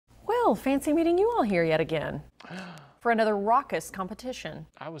Well, fancy meeting you all here yet again for another raucous competition.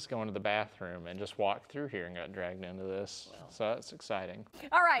 I was going to the bathroom and just walked through here and got dragged into this, so that's exciting.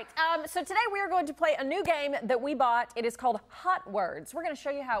 All right, so today we are going to play a new game that we bought. It is called Hot Words. We're going to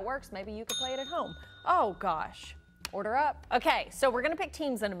show you how it works. Maybe you could play it at home. Oh gosh, order up. Okay, so we're going to pick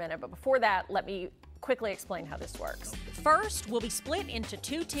teams in a minute, but before that, let me quickly explain how this works. First, we'll be split into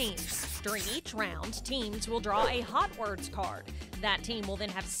 2 teams. During each round, teams will draw a Hot Words card. That team will then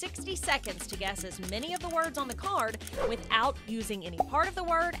have 60 seconds to guess as many of the words on the card without using any part of the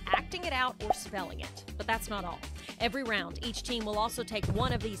word, acting it out, or spelling it. But that's not all. Every round, each team will also take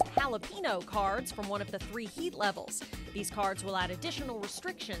one of these jalapeno cards from one of the 3 heat levels. These cards will add additional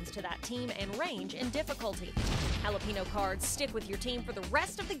restrictions to that team and range in difficulty. Jalapeno cards stick with your team for the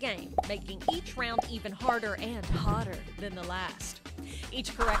rest of the game, making each round even harder and hotter than the last.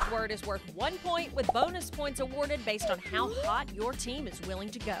 Each correct word is worth 1 point, with bonus points awarded based on how hot your team is willing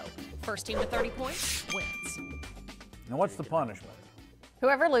to go. First team to 30 points wins. Now what's the punishment?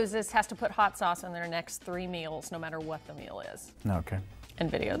 Whoever loses has to put hot sauce on their next 3 meals, no matter what the meal is. Okay. And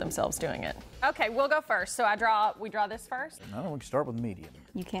video themselves doing it. Okay, we'll go first. So we draw this first? No, we can start with medium.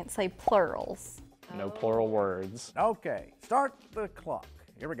 You can't say plurals. No plural words. Okay, start the clock.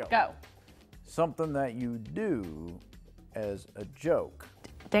 Here we go. Go. Something that you do as a joke.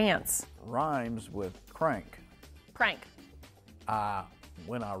 Dance. Rhymes with crank. Prank.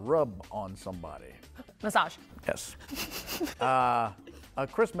 When I rub on somebody. Massage. Yes. A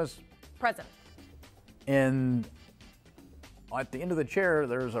Christmas Present. at the end of the chair,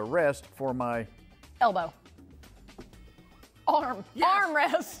 there's a rest for my... Elbow. Arm. Yes.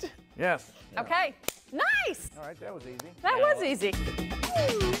 Armrest. Yes. Okay. Nice. All right, that was easy. That was easy.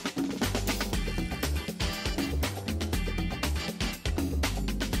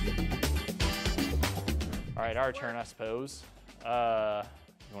 All right, our turn, I suppose. You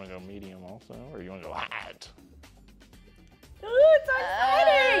want to go medium also, or you want to go hot? Ooh, it's so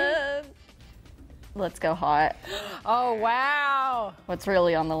exciting. Let's go hot. Oh, wow. What's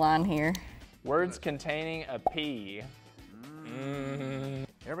really on the line here? Words containing a P.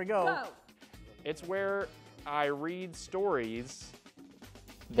 Here we go. Go. It's where I read stories.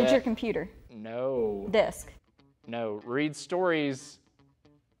 It's your computer. No. Desk. No, read stories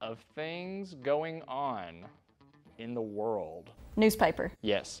of things going on in the world. Newspaper.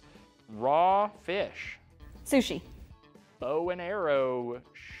 Yes. Raw fish. Sushi. Bow and arrow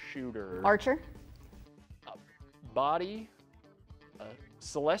shooter. Archer. Body. A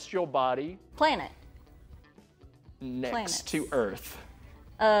celestial body Planet. next Planets. to Earth.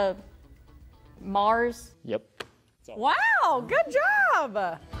 Mars. Yep. Wow, good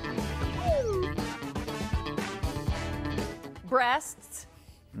job. Breasts.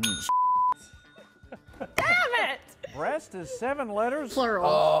 Damn it. Breast is 7 letters?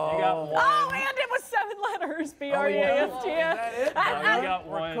 Plural. You got one. Oh, and it was 7 letters. B-R-E-A-S-T. Is that it? You got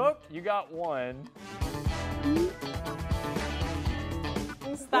We're one. cooked? You got one.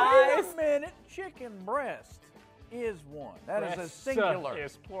 Wait Thighs. a minute. Chicken breast is 1. That is a Breast singular.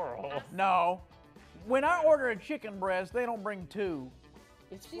 is plural. No. When I order a chicken breast, they don't bring 2.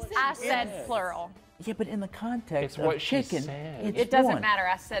 I said plural. Yeah, but in the context It's what of she chicken, said. it's It doesn't 1. matter.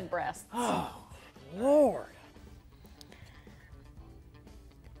 I said breasts. Lord.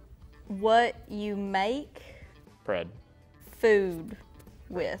 What you make Bread. food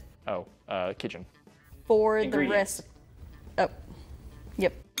with Oh, kitchen. for the Ingredients. rest. Oh,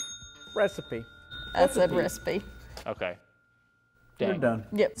 yep. Recipe. I said recipe. Okay. You're Dang. done.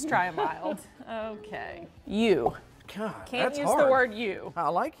 Yep. Let's try a mild. Okay. You. God, Can't that's use hard. the word you. I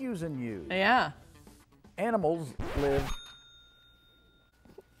like using you. Yeah. Animals live.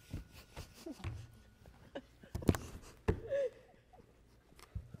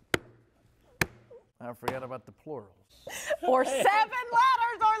 I forgot about the plurals. Or 7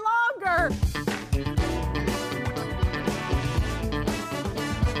 letters or longer.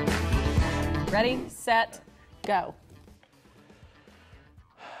 Ready, set, go.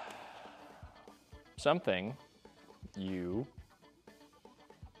 Something you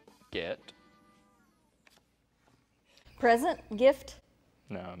get. Present. Gift.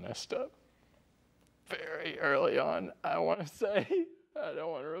 No, I messed up. Very early on, I want to say. I don't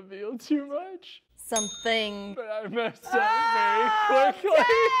want to reveal too much, Something. but I messed up very quickly.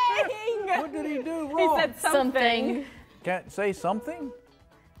 Dang! What did he do He wrong? said something. Can't say something?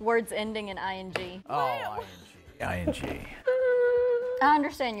 Words ending in ing. Oh, ing. ing. I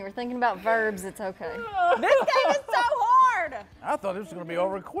understand you were thinking about verbs. It's okay. This game is so hard. I thought this was going to be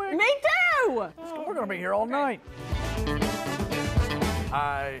over quick. Me too. We're going to be here all night.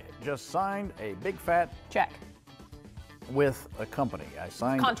 I just signed a big fat Check. with a company. I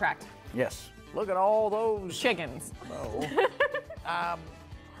signed. Contract. Yes. Look at all those. Chickens. No.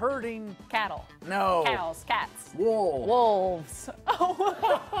 Herding. Cattle. No. Cows. Cats. Wool. Wolves.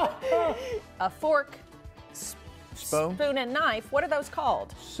 Oh. A fork. Spoon. Spoon and knife. What are those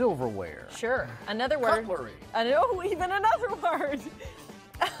called? Silverware. Sure. Another word. Cutlery. Oh, even another word.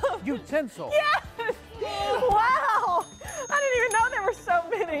 Utensil. Yes! Wow! I didn't even know there were so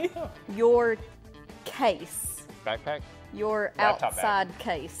many. Your case. Backpack. Your Laptop outside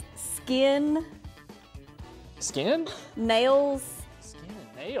case. Skin. Skin? Nails. Skin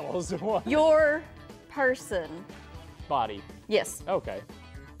and nails. What? Your person. Body. Yes. Okay.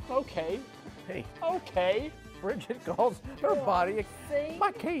 Okay. Hey, Okay. Bridgett calls her body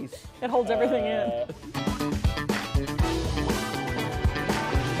my case. It holds everything in.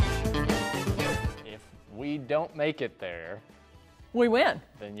 If we don't make it there, We win.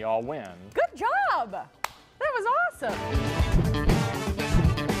 then y'all win. Good job. That was awesome.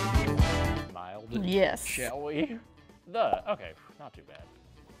 Mild. Yes. Shall we? Okay, not too bad.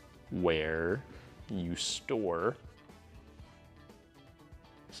 Where you store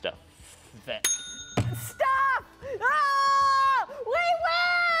stuff. That. Stop! Ah! We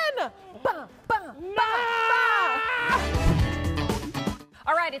win! Bah, bah, bah, bah.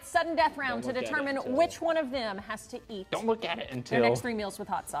 All right, it's sudden death round to Don't look at determine it until- which one of them has to eat Don't look at it their until. next 3 meals with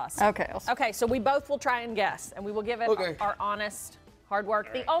hot sauce. Okay. Okay, so we both will try and guess, and we will give it Okay. our honest hard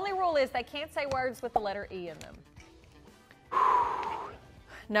work. The only rule is they can't say words with the letter E in them.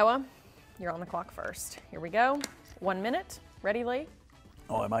 Noah, you're on the clock first. Here we go. 1 minute. Ready, Lee?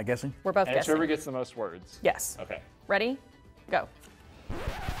 Oh, am I guessing? We're both And it's guessing. whoever gets the most words. Yes. Okay. Ready? Go.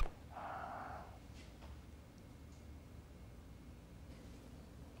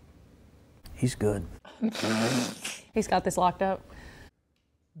 He's good. He's got this locked up.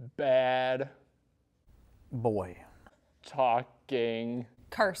 Bad Boy. talking.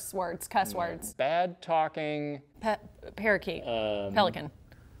 Curse words, cuss words. Bad talking. Parakeet. Pelican.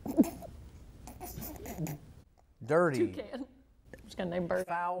 Dirty. I'm just gonna name bird.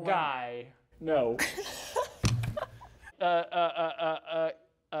 Foul. Guy. No.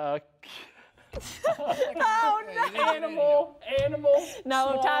 Oh no! Animal.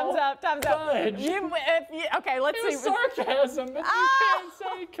 No, small, time's up. Time's up. fudge. Okay, let's It was see. sarcasm, but you Ah! can't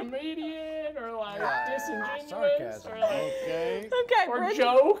say comedian or like disingenuous Sarcasm. or like Okay. Okay, or Bridget.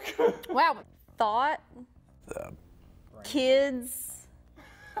 joke. Wow. Thought. Kids.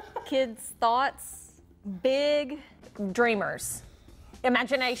 Kids' thoughts. Big. Dreamers.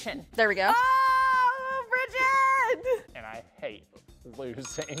 Imagination. There we go. Oh, Bridget! And I hate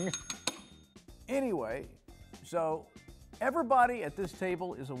losing. Anyway, so everybody at this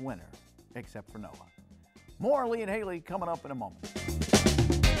table is a winner, except for Noah. More Lee and Hayley coming up in a moment.